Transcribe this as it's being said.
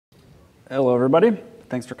Hello, everybody.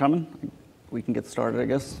 Thanks for coming. We can get started, I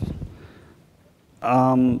guess.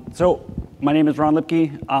 So my name is Ron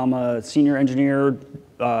Lipke. I'm a senior engineer,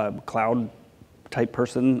 cloud type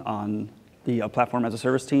person on the platform as a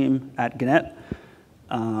service team at Gannet.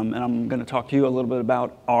 And I'm going to talk to you a little bit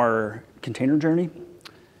about our container journey.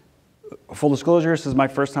 Full disclosure, this is my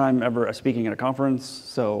first time ever speaking at a conference.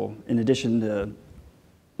 So in addition to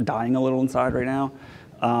dying a little inside right now,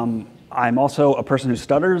 I'm also a person who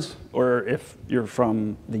stutters, or if you're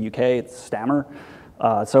from the UK, it's stammer.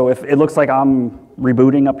 So if it looks like I'm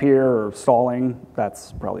rebooting up here or stalling,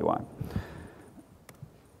 that's probably why.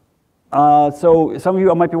 So some of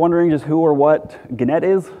you might be wondering just who or what Gannet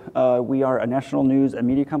is. We are a national news and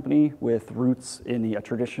media company with roots in the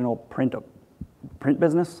traditional print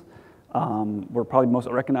business. We're probably most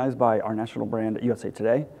recognized by our national brand USA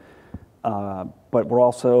Today. But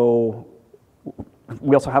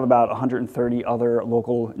we also have about 130 other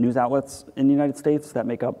local news outlets in the United States that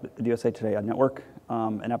make up the USA Today network,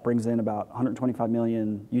 and that brings in about 125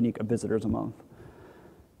 million unique visitors a month.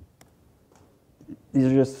 These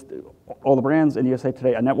are just all the brands in the USA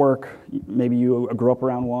Today network. Maybe you grew up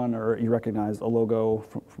around one, or you recognize a logo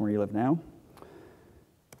from where you live now.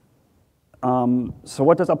 So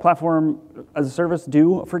what does a platform as a service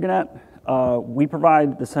do for Gannet? We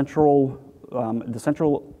provide the central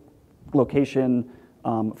location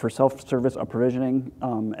for self-service provisioning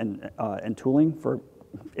and tooling for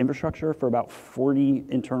infrastructure for about 40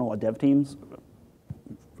 internal dev teams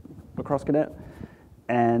across Gannet.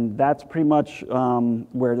 And that's pretty much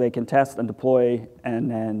where they can test and deploy, and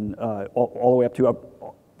then all the way up to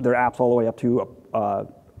their apps, all the way up to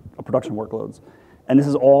production workloads. And this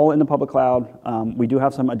is all in the public cloud. We do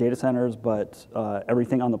have some data centers, but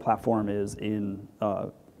everything on the platform is in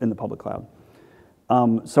the public cloud.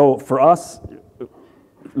 So for us,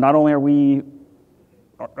 not only are we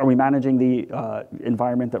managing the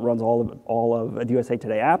environment that runs all of the USA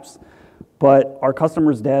Today apps, but our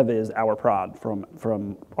customers' dev is our prod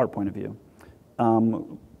from our point of view.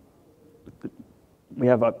 We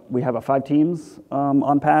have 5 teams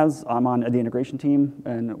on PaaS. I'm on the integration team,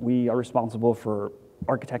 and we are responsible for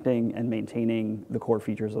architecting and maintaining the core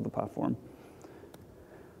features of the platform.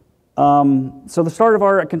 So the start of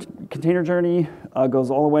our container journey goes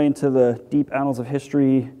all the way into the deep annals of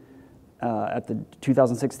history at the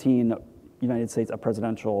 2016 United States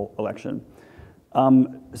presidential election.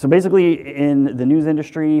 So basically, in the news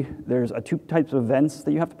industry, there's 2 types of events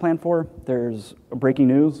that you have to plan for. There's breaking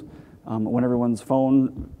news, when everyone's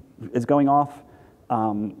phone is going off.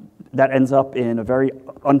 That ends up in a very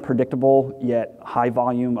unpredictable yet high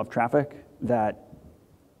volume of traffic that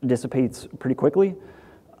dissipates pretty quickly.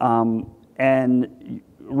 And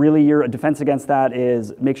really your defense against that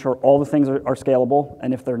is make sure all the things are scalable,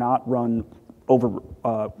 and if they're not, run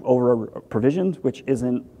over provisioned, which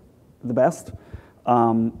isn't the best,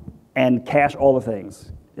 and cache all the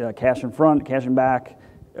things. Cache in front, cache in back,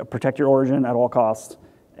 protect your origin at all costs,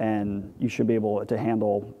 and you should be able to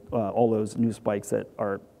handle all those news spikes that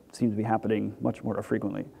seem to be happening much more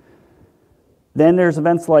frequently. Then there's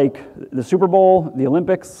events like the Super Bowl, the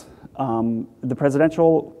Olympics, the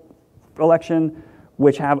presidential election,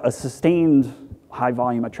 which have a sustained high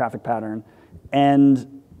volume of traffic pattern,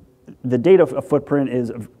 and the data footprint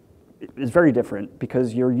is very different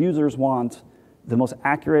because your users want the most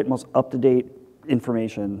accurate, most up-to-date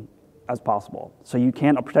information as possible. So you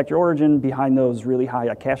can't protect your origin behind those really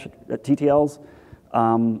high cache TTLs,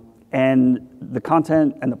 and the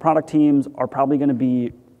content and the product teams are probably going to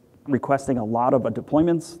be requesting a lot of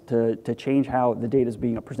deployments to change how the data is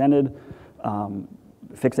being presented,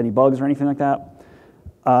 fix any bugs or anything like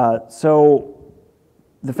that. So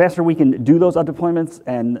the faster we can do those deployments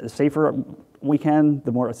and the safer we can,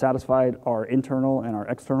 the more satisfied our internal and our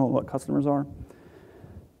external customers are.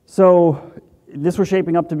 So this was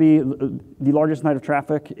shaping up to be the largest night of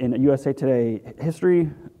traffic in USA Today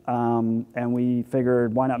history, and we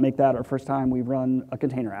figured why not make that our first time we run a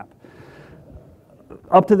container app.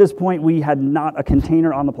 Up to this point, we had not a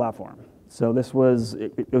container on the platform. So this was,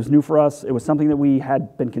 it was new for us. It was something that we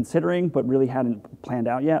had been considering, but really hadn't planned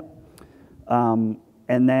out yet. And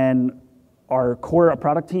then our core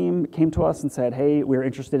product team came to us and said, hey, we're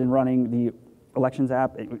interested in running the elections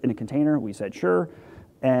app in a container. We said, sure.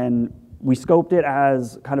 And we scoped it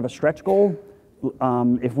as kind of a stretch goal.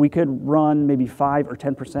 If we could run maybe 5 or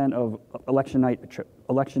 10% of election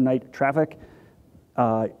night traffic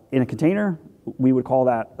in a container, we would call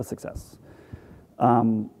that a success.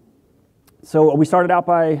 So we started out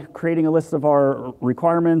by creating a list of our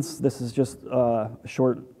requirements. This is just a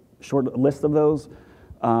short list of those.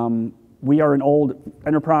 We are an old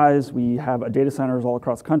enterprise. We have data centers all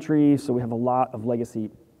across the country, so we have a lot of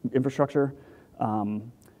legacy infrastructure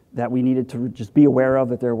that we needed to just be aware of,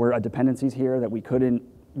 that there were dependencies here that we couldn't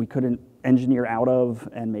engineer out of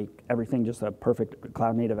and make everything just a perfect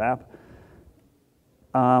cloud-native app.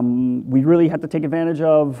 We really had to take advantage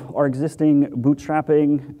of our existing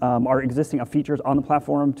bootstrapping, our existing features on the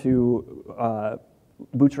platform to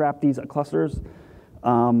bootstrap these clusters.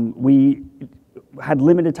 We had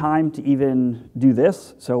limited time to even do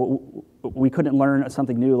this, so we couldn't learn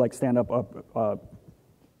something new like stand up a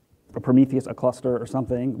Prometheus, a cluster or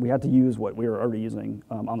something. We had to use what we were already using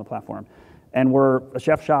on the platform. And we're a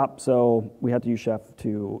Chef shop, so we had to use Chef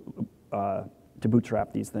to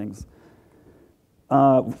bootstrap these things.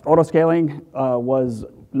 Auto-scaling was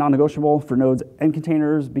non-negotiable for nodes and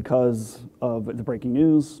containers because of the breaking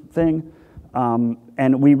news thing.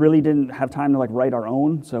 And we really didn't have time to like write our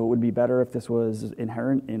own, so it would be better if this was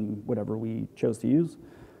inherent in whatever we chose to use.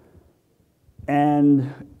 And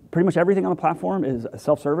pretty much everything on the platform is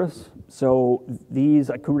self-service. So these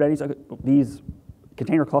Kubernetes, these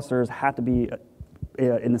container clusters had to be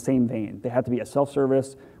in the same vein. They had to be a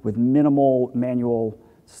self-service with minimal manual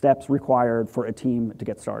steps required for a team to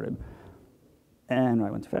get started. And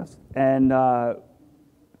I went too fast. And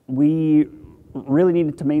we really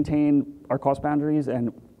needed to maintain our cost boundaries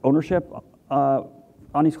and ownership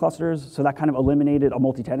on these clusters, so that kind of eliminated a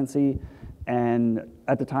multi-tenancy. And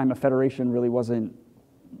at the time, a federation really wasn't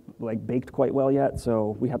like baked quite well yet,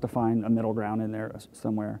 so we had to find a middle ground in there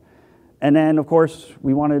somewhere. And then, of course,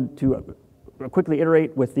 we wanted to quickly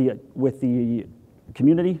iterate with the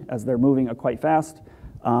community as they're moving quite fast,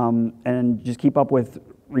 and just keep up with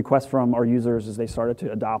requests from our users as they started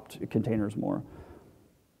to adopt containers more.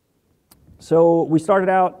 So we started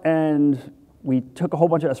out and we took a whole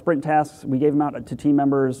bunch of sprint tasks, we gave them out to team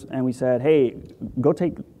members, and we said, hey, go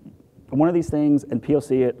take one of these things and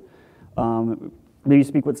POC it. Maybe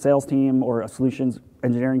speak with the sales team or a solutions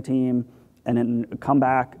engineering team, and then come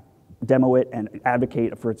back, demo it, and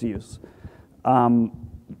advocate for its use. All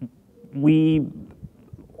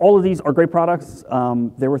of these are great products.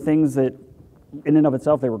 There were things that, in and of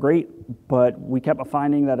itself, they were great, but we kept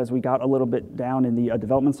finding that as we got a little bit down in the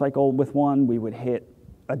development cycle with one, we would hit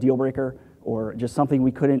a deal breaker or just something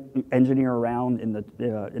we couldn't engineer around in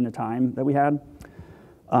the time that we had.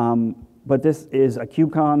 But this is a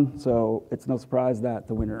KubeCon, so it's no surprise that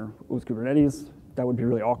the winner was Kubernetes. That would be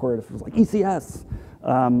really awkward if it was like ECS.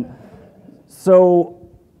 So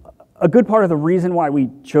a good part of the reason why we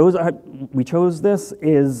chose this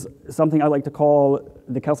is something I like to call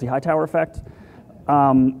the Kelsey Hightower effect.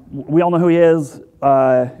 We all know who he is.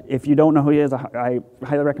 If you don't know who he is, I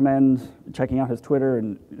highly recommend checking out his Twitter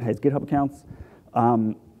and his GitHub accounts.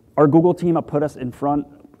 Our Google team put us in front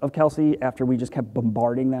of Kelsey after we just kept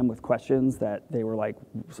bombarding them with questions that they were like,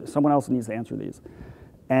 someone else needs to answer these.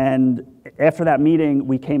 And after that meeting,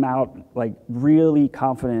 we came out like really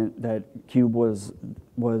confident that Kube was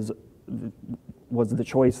the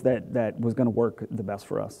choice that was going to work the best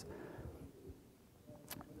for us.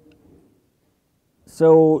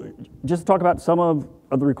 So just to talk about some of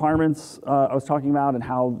the requirements I was talking about and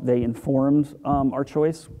how they informed our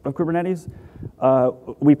choice of Kubernetes.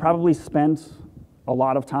 We probably spent a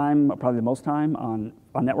lot of time, probably the most time, on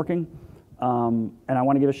networking. And I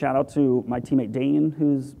want to give a shout out to my teammate Dane,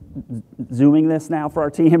 who's zooming this now for our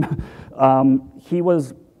team. He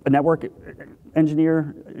was a network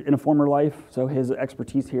engineer in a former life, so his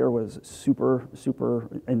expertise here was super, super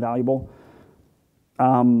invaluable.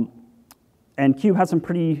 And Kube has some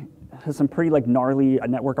pretty like gnarly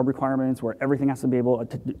network requirements where everything has to be able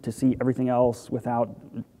to see everything else without,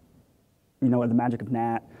 the magic of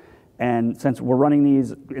NAT. And since we're running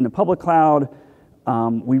these in the public cloud,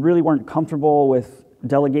 we really weren't comfortable with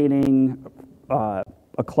delegating a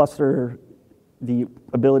cluster the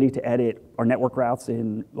ability to edit our network routes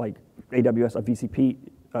in like AWS or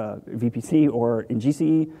VPC or in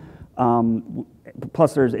GCE.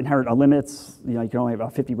 Plus there's inherent limits, you can only have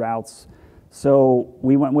about 50 routes. So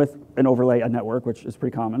we went with an overlay, a network, which is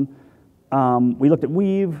pretty common. We looked at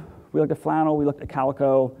Weave, we looked at Flannel, we looked at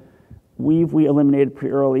Calico. Weave we eliminated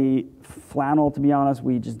pretty early. Flannel, to be honest,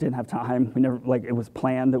 we just didn't have time. We never, it was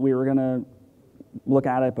planned that we were gonna look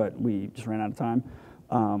at it, but we just ran out of time.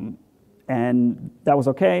 And that was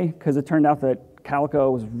okay, because it turned out that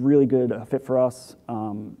Calico was really good fit for us.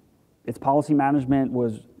 Its policy management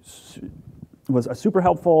was super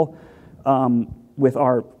helpful with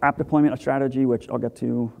our app deployment strategy, which I'll get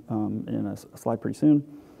to in a slide pretty soon.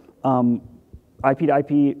 IP to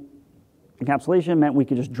IP encapsulation meant we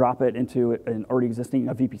could just drop it into an already existing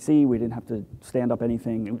VPC. We didn't have to stand up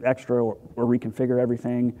anything extra or reconfigure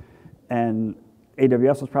everything. And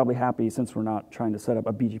AWS was probably happy since we're not trying to set up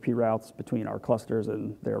a BGP routes between our clusters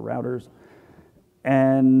and their routers.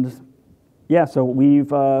 And yeah, so we've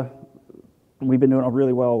been doing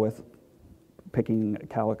really well with picking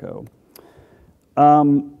Calico.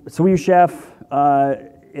 So we use Chef.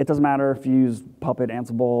 It doesn't matter if you use Puppet,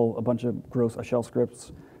 Ansible, a bunch of gross shell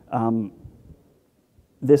scripts.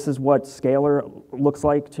 This is what Scalar looks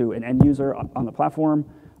like to an end user on the platform.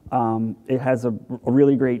 It has a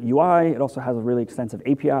really great UI. It also has a really extensive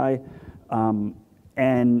API.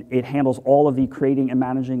 And it handles all of the creating and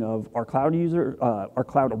managing of our cloud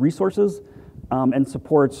resources, and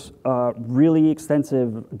supports really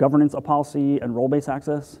extensive governance of policy and role-based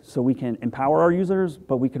access, so we can empower our users,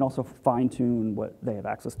 but we can also fine-tune what they have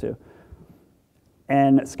access to.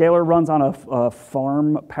 And Scalar runs on a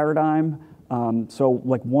farm paradigm. So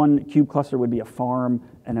like one kube cluster would be a farm,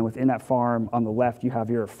 and then within that farm, on the left, you have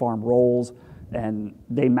your farm roles, and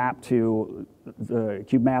they map to the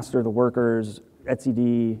kube master, the workers,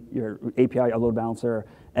 etcd, your API, a load balancer,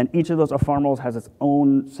 and each of those farm roles has its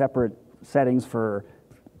own separate settings for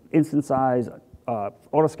instance size,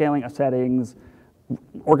 auto-scaling settings,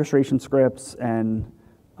 orchestration scripts, and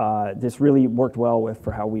this really worked well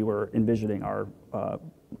for how we were envisioning our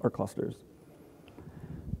clusters.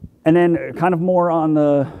 And then kind of more on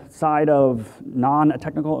the side of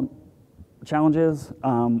non-technical challenges,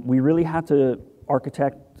 we really had to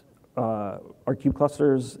architect our kube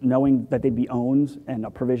clusters knowing that they'd be owned and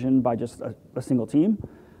provisioned by just a single team.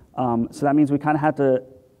 So that means we kind of had to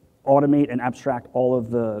automate and abstract all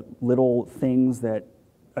of the little things that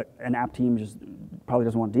an app team just probably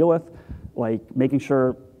doesn't want to deal with, like making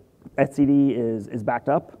sure etcd is backed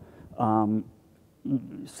up,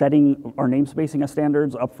 setting our namespacing as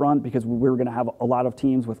standards up front, because we were going to have a lot of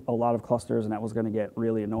teams with a lot of clusters, and that was going to get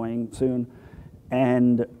really annoying soon.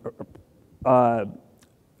 And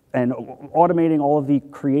automating all of the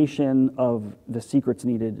creation of the secrets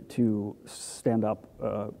needed to stand up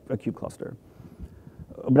a kube cluster.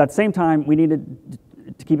 But at the same time, we needed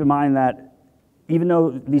to keep in mind that even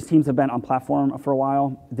though these teams have been on platform for a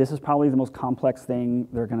while, this is probably the most complex thing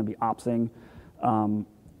they're going to be opsing.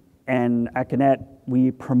 And at Gannet,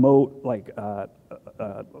 we promote like a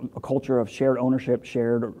culture of shared ownership,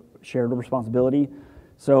 shared responsibility.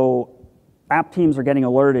 So app teams are getting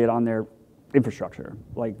alerted on their infrastructure.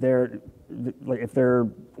 Like if their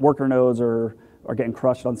worker nodes are getting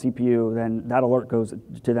crushed on CPU, then that alert goes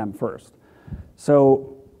to them first.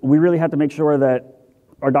 So we really had to make sure that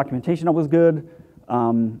our documentation was good.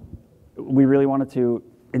 We really wanted to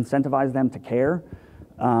incentivize them to care.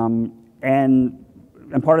 And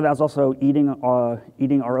part of that is also eating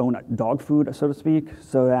our own dog food, so to speak,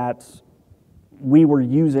 so that we were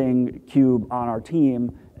using Kube on our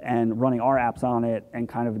team and running our apps on it and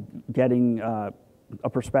kind of getting a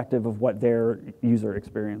perspective of what their user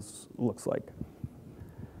experience looks like.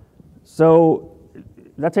 So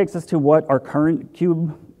that takes us to what our current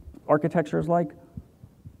Kube architecture is like.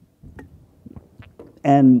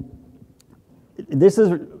 And this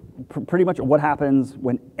is pretty much what happens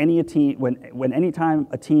when anytime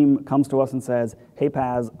a team comes to us and says, hey,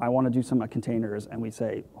 Paz, I want to do some containers, and we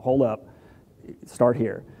say, hold up, start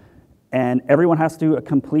here. And everyone has to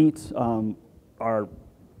complete our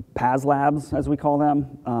Paz labs, as we call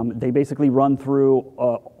them. They basically run through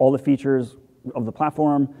all the features of the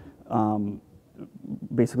platform,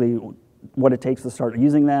 basically what it takes to start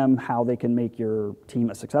using them, how they can make your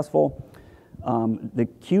team successful. The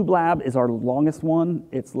Kube lab is our longest one.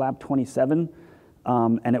 It's lab 27,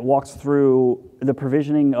 and it walks through the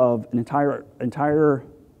provisioning of an entire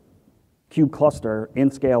Kube cluster in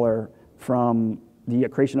Scalar, from the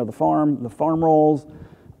creation of the farm roles,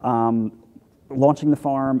 launching the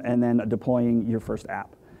farm, and then deploying your first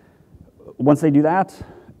app. Once they do that,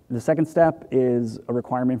 the second step is a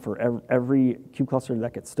requirement for every Kube cluster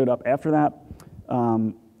that gets stood up after that.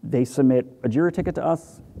 They submit a Jira ticket to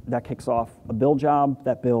us. That kicks off a build job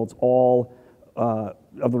that builds all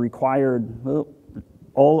of the required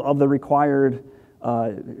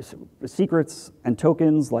secrets and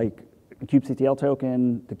tokens, like a kubectl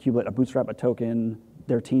token, the kubelet bootstrap a token,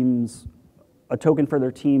 a token for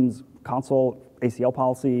their team's console ACL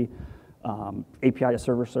policy, API to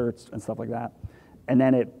server certs, and stuff like that. And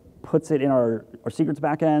then it puts it in our secrets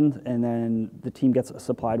backend, and then the team gets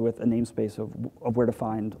supplied with a namespace of where to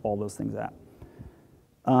find all those things at.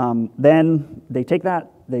 Then they take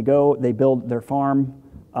that, they build their farm.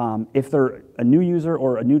 If they're a new user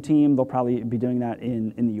or a new team, they'll probably be doing that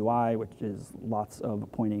in the UI, which is lots of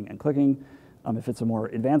pointing and clicking. If it's a more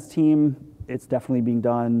advanced team, it's definitely being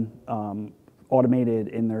done automated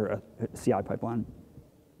in their CI pipeline.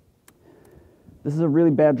 This is a really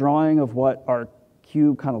bad drawing of what our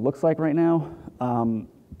cube kind of looks like right now.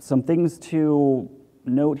 Some things to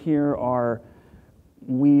note here are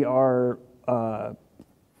we are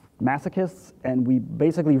masochists, and we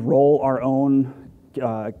basically roll our own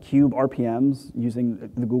cube RPMs using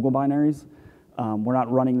the Google binaries. We're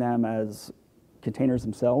not running them as containers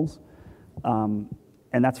themselves.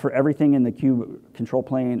 And that's for everything in the kube control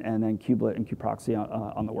plane and then kubelet and kubeproxy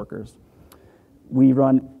on the workers. We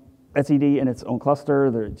run etcd in its own cluster.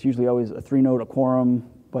 It's usually always a 3-node, a quorum,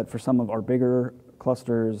 but for some of our bigger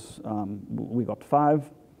clusters, we go up to 5.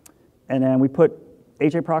 And then we put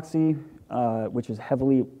HAProxy, which is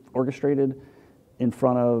heavily orchestrated, in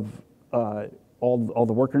front of all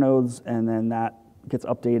the worker nodes, and then that gets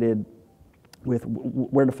updated with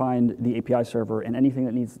where to find the API server, and anything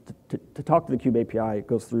that needs to talk to the Kube API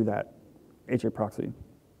goes through that HAProxy.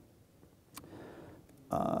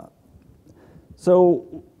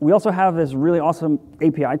 So we also have this really awesome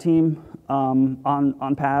API team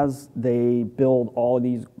on PaaS. They build all of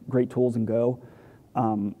these great tools in Go,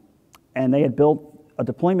 and they had built a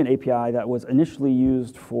deployment API that was initially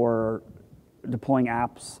used for deploying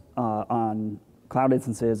apps on cloud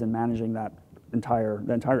instances and managing the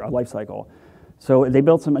entire life cycle. So they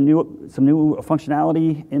built some new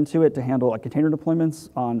functionality into it to handle container deployments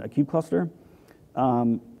on a kube cluster.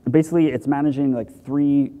 Basically, it's managing like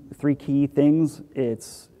three key things.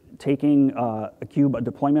 It's taking a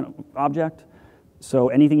deployment object. So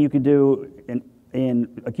anything you could do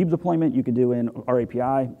in a kube deployment, you could do in our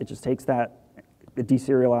API. It just takes that, it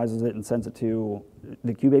deserializes it, and sends it to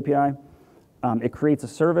the kube API. It creates a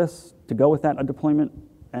service to go with that deployment,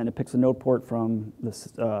 and it picks a node port from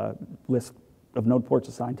this list of node ports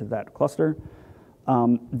assigned to that cluster.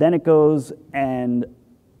 Then it goes and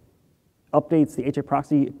updates the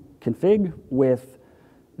HAProxy config with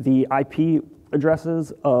the IP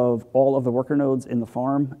addresses of all of the worker nodes in the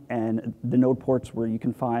farm and the node ports where you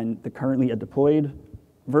can find the currently deployed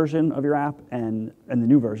version of your app and the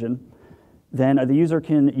new version. Then the user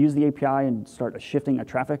can use the API and start shifting a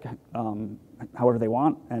traffic however they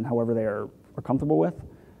want and however they are comfortable with.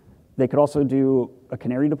 They could also do a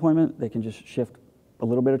canary deployment. They can just shift a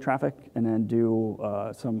little bit of traffic and then do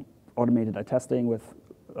some automated testing with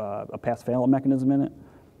a pass-fail mechanism in it.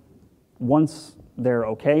 Once they're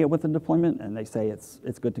okay with the deployment and they say it's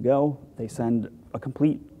good to go, they send a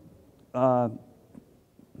complete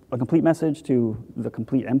message to the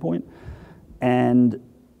complete endpoint, and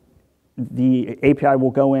the API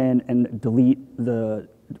will go in and delete the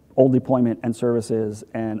old deployment and services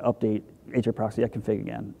and update HAProxy config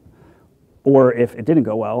again. Or if it didn't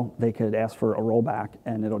go well, they could ask for a rollback,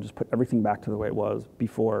 and it'll just put everything back to the way it was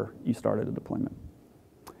before you started a deployment.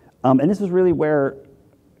 And this is really where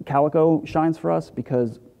Calico shines for us,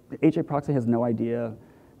 because HAProxy has no idea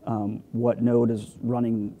what node is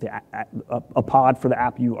running a pod for the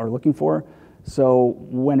app you are looking for. So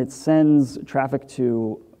when it sends traffic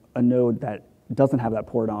to a node that doesn't have that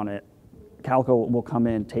port on it, Calico will come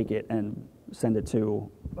in, take it, and send it to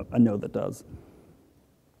a node that does.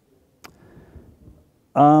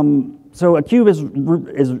 So a cube is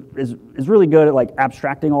really good at like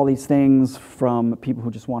abstracting all these things from people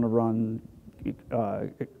who just want to run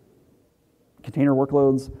container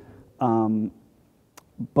workloads.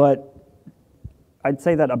 But I'd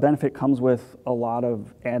say that a benefit comes with a lot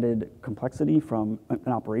of added complexity from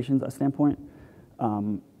an operations standpoint.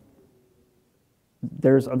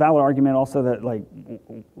 There's a valid argument also that like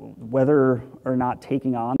whether or not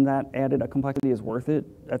taking on that added complexity is worth it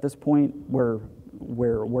at this point where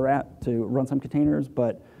we're at to run some containers,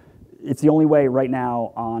 but it's the only way right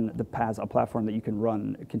now on the PaaS platform that you can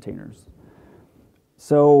run containers.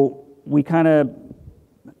 So we kind of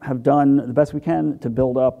have done the best we can to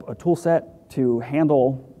build up a tool set to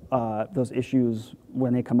handle those issues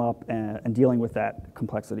when they come up and dealing with that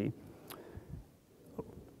complexity.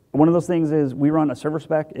 One of those things is we run a server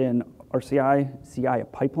spec in our CI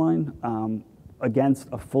pipeline against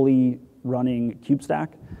a fully running kube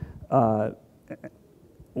stack.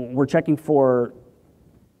 We're checking for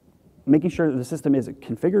making sure that the system is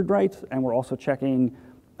configured right, and we're also checking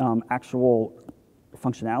actual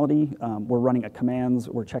functionality. We're running commands,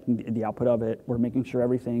 we're checking the output of it, we're making sure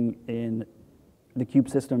everything in the kube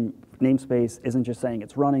system namespace isn't just saying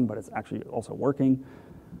it's running, but it's actually also working.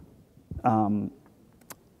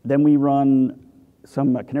 Then we run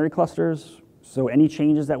some canary clusters, so any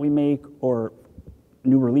changes that we make or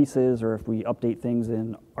new releases, or if we update things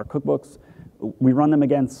in our cookbooks, we run them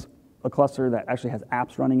against a cluster that actually has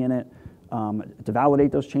apps running in it to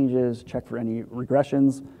validate those changes, check for any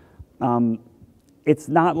regressions. It's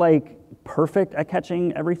not like perfect at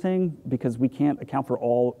catching everything because we can't account for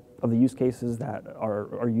all the use cases that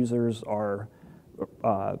our users are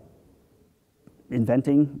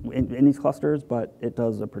inventing in these clusters, but it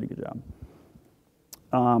does a pretty good job.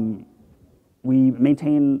 We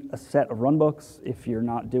maintain a set of runbooks. If you're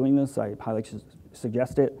not doing this, I highly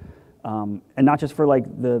suggest it, and not just for like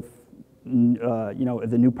the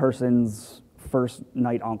the new person's first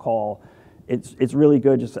night on call. It's really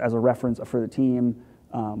good just as a reference for the team.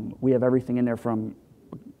 We have everything in there from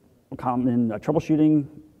common troubleshooting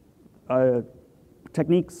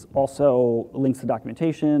techniques, also links to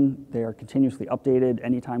documentation. They are continuously updated.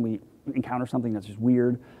 Anytime we encounter something that's just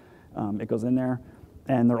weird, it goes in there.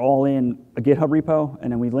 And they're all in a GitHub repo,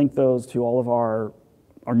 and then we link those to all of our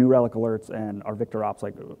New Relic alerts and our Victor Ops,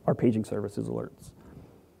 like our paging services alerts.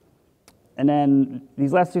 And then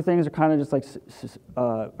these last two things are kind of just like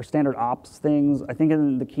our standard ops things. I think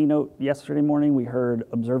in the keynote yesterday morning, we heard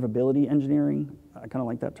observability engineering. I kind of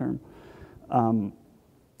like that term.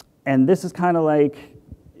 And this is kind of like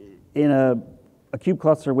in a kube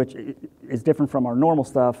cluster, which is different from our normal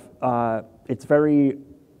stuff. It's very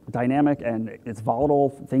dynamic and it's volatile.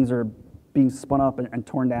 Things are being spun up and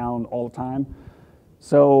torn down all the time.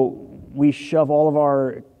 So we shove all of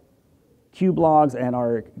our kube logs and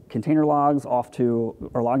our container logs off to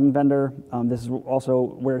our logging vendor. This is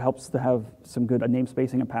also where it helps to have some good name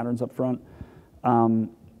spacing and patterns up front. And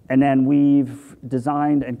then we've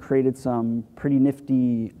designed and created some pretty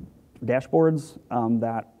nifty dashboards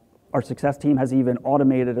that our success team has even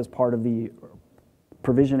automated as part of the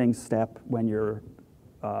provisioning step when you're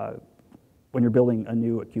building a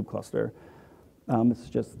new kube cluster. This is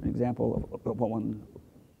just an example of what one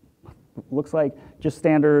looks like. Just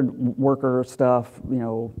standard worker stuff,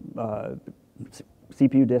 CPU,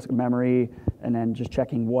 disk, memory, and then just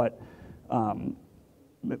checking what,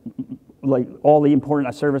 like all the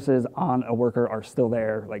important services on a worker are still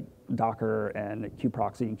there, like Docker and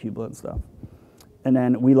kubeproxy and kubelet and stuff. And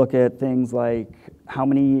then we look at things like how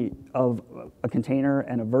many of a container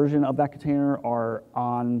and a version of that container are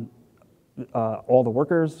on all the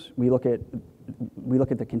workers. We look at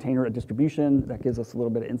the container distribution. That gives us a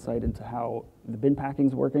little bit of insight into how the bin packing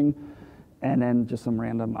is working, and then just some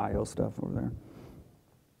random I/O stuff over there.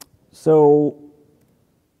 So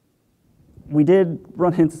we did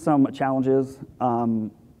run into some challenges.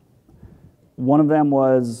 One of them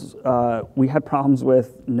was we had problems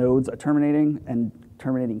with nodes terminating and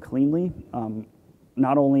terminating cleanly,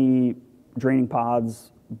 not only draining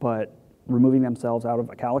pods, but removing themselves out of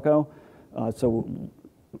a Calico. So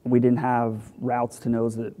we didn't have routes to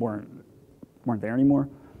nodes that weren't there anymore.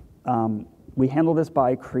 We handle this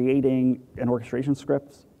by creating an orchestration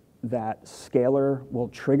script that Scalar will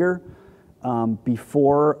trigger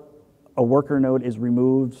before a worker node is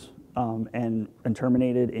removed and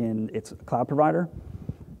terminated in its cloud provider.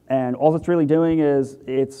 And all it's really doing is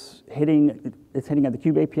it's hitting at the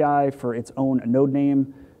Kube API for its own node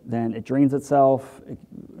name, then it drains itself. I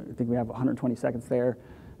think we have 120 seconds there.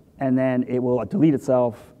 And then it will delete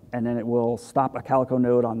itself, and then it will stop a Calico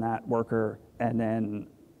node on that worker, and then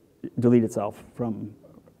delete itself from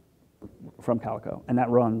Calico. And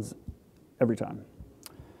that runs every time,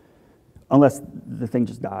 unless the thing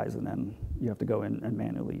just dies, and then you have to go in and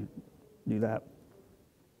manually do that.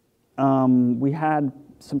 We had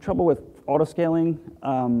some trouble with auto-scaling.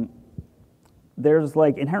 There's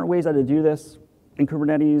like inherent ways how to do this in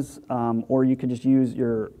Kubernetes, or you could just use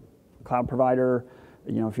your cloud provider.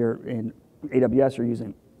 If you're in AWS, you're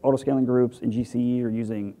using auto-scaling groups. In GCE, you're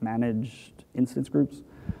using managed instance groups.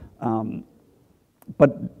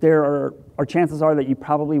 But chances are that you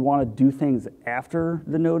probably want to do things after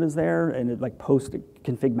the node is there, and like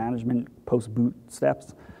post-config management, post-boot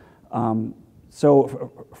steps.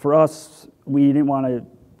 So for us, we didn't want to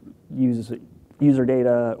use user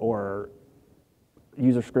data or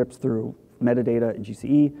user scripts through metadata in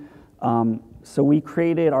GCE. So we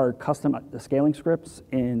created our custom scaling scripts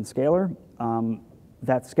in Scalar.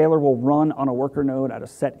 That Scalar will run on a worker node at a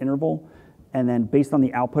set interval, and then based on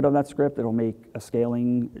the output of that script, it'll make a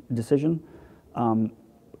scaling decision.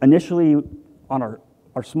 Initially, on our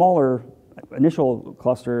smaller initial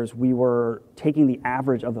clusters, we were taking the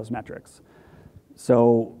average of those metrics.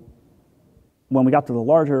 So when we got to the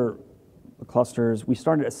larger clusters, we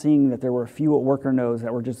started seeing that there were a few worker nodes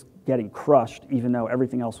that were just getting crushed, even though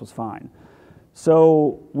everything else was fine.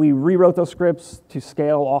 So we rewrote those scripts to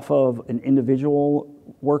scale off of an individual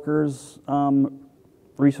worker's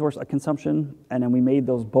resource consumption, and then we made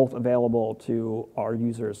those both available to our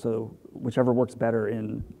users. So whichever works better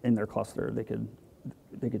in their cluster,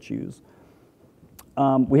 they could choose.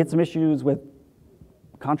 We had some issues with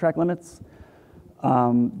contract limits.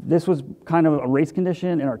 This was kind of a race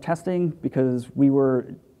condition in our testing because we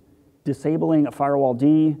were disabling a firewall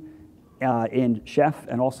D in Chef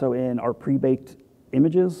and also in our pre-baked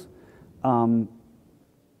images.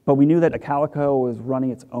 But we knew that Calico was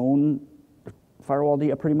running its own firewall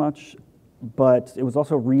D pretty much, but it was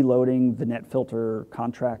also reloading the NetFilter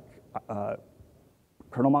contract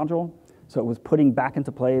kernel module. So it was putting back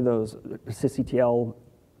into play those sysctl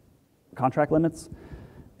contract limits.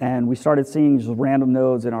 And we started seeing just random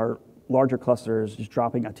nodes in our larger clusters just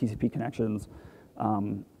dropping at TCP connections.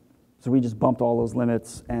 So we just bumped all those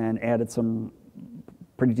limits and added some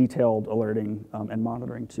pretty detailed alerting and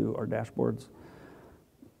monitoring to our dashboards.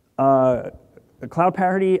 Cloud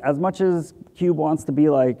parity, as much as Kube wants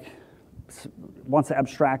to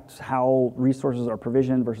abstract how resources are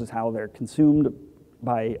provisioned versus how they're consumed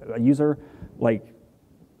by a user, like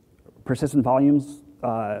persistent volumes,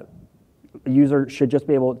 a user should just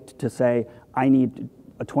be able to say, I need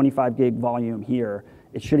a 25 gig volume here.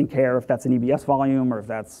 It shouldn't care if that's an EBS volume or if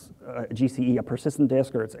that's a GCE, a persistent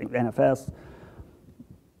disk, or it's NFS.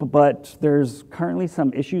 But there's currently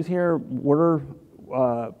some issues here. We're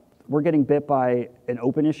getting bit by an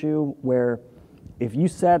open issue where if you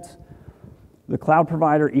set the cloud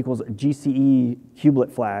provider equals a GCE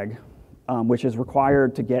kubelet flag, which is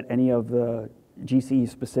required to get any of the GCE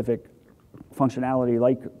specific functionality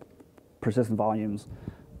like persistent volumes,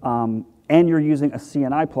 and you're using a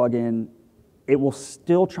CNI plugin, it will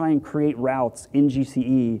still try and create routes in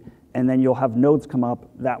GCE, and then you'll have nodes come up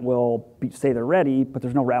that will say they're ready, but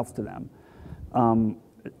there's no routes to them.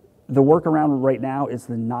 The workaround right now is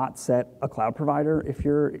to not set a cloud provider if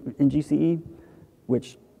you're in GCE,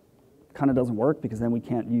 which kind of doesn't work because then we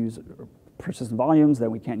can't use persistent volumes,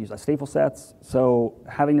 then we can't use our StatefulSets. So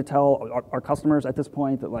having to tell our customers at this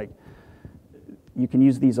point that like, you can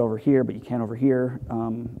use these over here, but you can't over here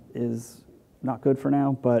is not good for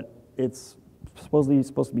now, but it's supposedly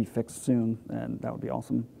supposed to be fixed soon, and that would be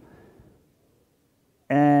awesome.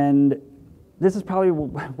 And this is probably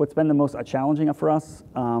what's been the most challenging for us.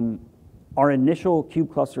 Our initial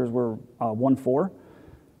Kube clusters were 1.4.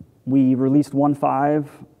 We released 1.5,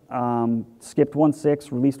 skipped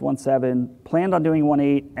 1.6, released 1.7, planned on doing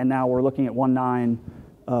 1.8, and now we're looking at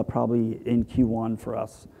 1.9 probably in Q1 for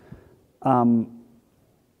us.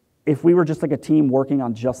 If we were just like a team working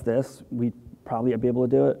on just this, we'd probably be able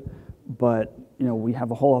to do it. But we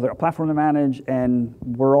have a whole other platform to manage, and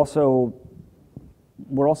we're also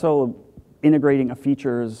integrating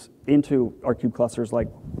features into our Kube clusters, like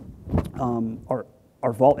our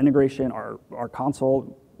Vault integration, our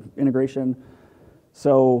console integration.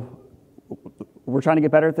 So we're trying to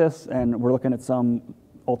get better at this, and we're looking at some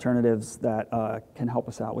alternatives that can help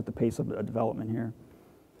us out with the pace of development here.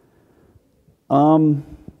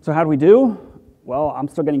 So how do we do? Well, I'm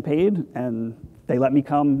still getting paid, and they let me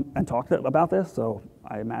come and talk about this, so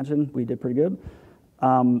I imagine we did pretty good.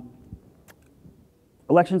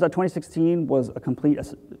 Elections at 2016 was a complete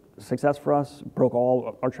success for us, broke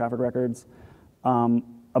all our traffic records.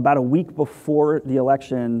 About a week before the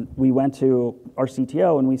election, we went to our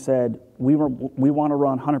CTO and we said, we want to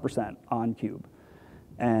run 100% on Kube.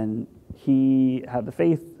 And he had the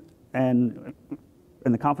faith and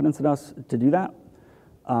the confidence in us to do that.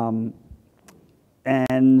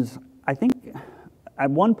 And I think at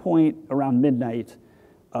one point around midnight,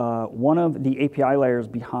 one of the API layers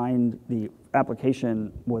behind the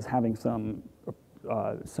application was having some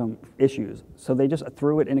issues. So they just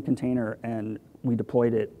threw it in a container and we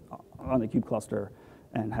deployed it on the Kube cluster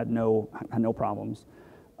and had no problems.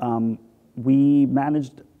 We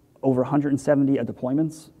managed over 170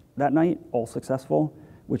 deployments that night, all successful,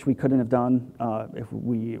 which we couldn't have done if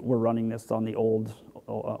we were running this on the old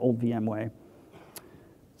VM way.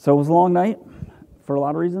 So it was a long night for a lot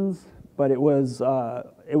of reasons, but it was a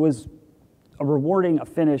rewarding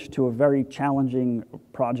finish to a very challenging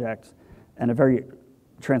project and a very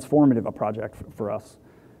transformative project for us.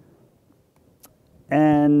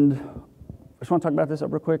 And I just want to talk about this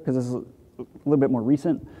real quick because this is a little bit more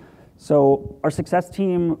recent. So our success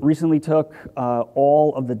team recently took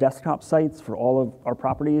all of the desktop sites for all of our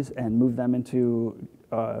properties and moved them into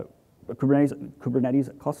a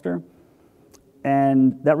Kubernetes cluster.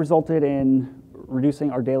 And that resulted in reducing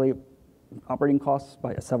our daily operating costs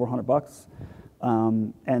by several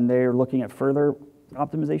 $100. And they're looking at further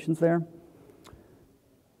optimizations there.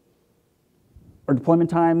 Our deployment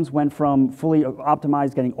times went from fully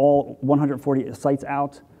optimized, getting all 140 sites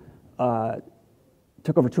out,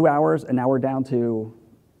 took over 2 hours, and now we're down to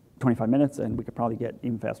 25 minutes, and we could probably get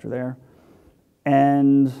even faster there.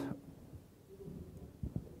 And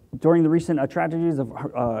during the recent tragedies of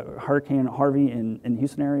Hurricane Harvey in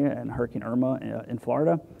Houston area and Hurricane Irma in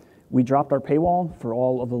Florida, we dropped our paywall for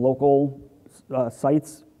all of the local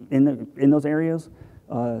sites in those areas,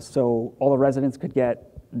 so all the residents could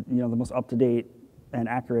get the most up-to-date and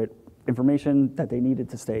accurate information that they needed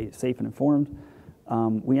to stay safe and informed.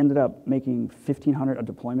 We ended up making 1,500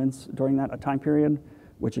 deployments during that time period,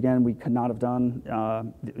 which again we could not have done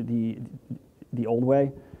the old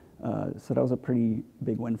way. So that was a pretty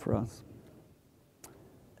big win for us.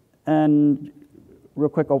 And real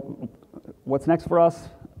quick, what's next for us?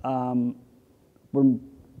 We're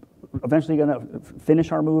eventually going to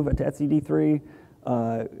finish our move to etcd3,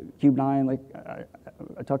 Cube 9, like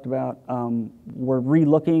I talked about. We're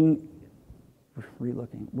relooking.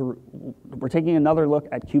 We're taking another look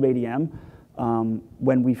at KubeADM.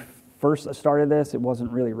 When we first started this, it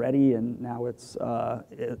wasn't really ready, and now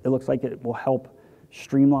it looks like it will help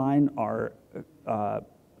streamline our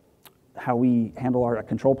how we handle our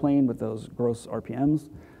control plane with those gross RPMs.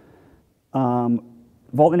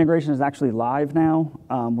 Vault integration is actually live now.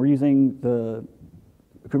 We're using the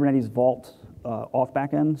Kubernetes Vault auth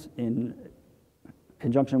backend in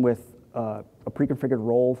conjunction with a pre-configured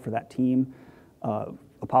role for that team,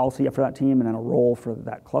 a policy for that team, and then a role for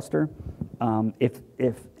that cluster.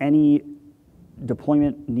 If any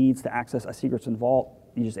deployment needs to access a secrets in Vault,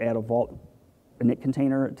 you just add a Vault init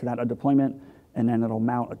container to that deployment, and then it'll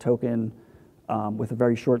mount a token with a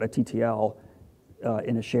very short TTL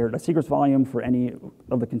in a shared secrets volume for any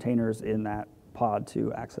of the containers in that pod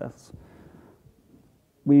to access.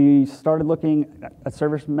 We started looking at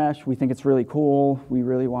service mesh. We think it's really cool. We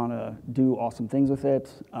really want to do awesome things with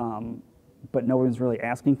it, but no one's really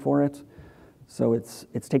asking for it. So it's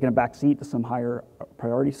taken a back seat to some higher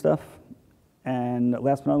priority stuff. And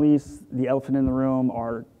last but not least, the elephant in the room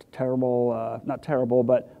are terrible, not terrible,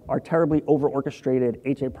 but our terribly over-orchestrated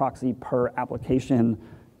HA proxy per application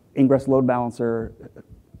ingress load balancer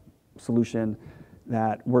solution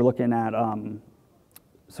that we're looking at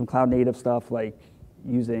some cloud native stuff like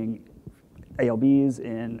using ALBs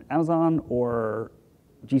in Amazon or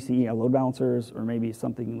GCE load balancers or maybe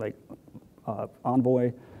something like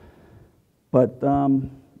Envoy. But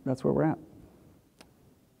that's where we're at.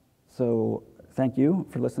 So thank you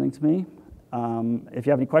for listening to me. If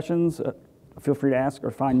you have any questions, feel free to ask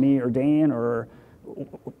or find me or Dane, or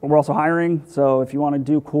we're also hiring. So if you want to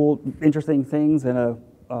do cool, interesting things in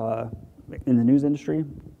the news industry,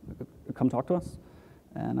 come talk to us.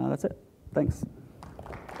 And that's it. Thanks.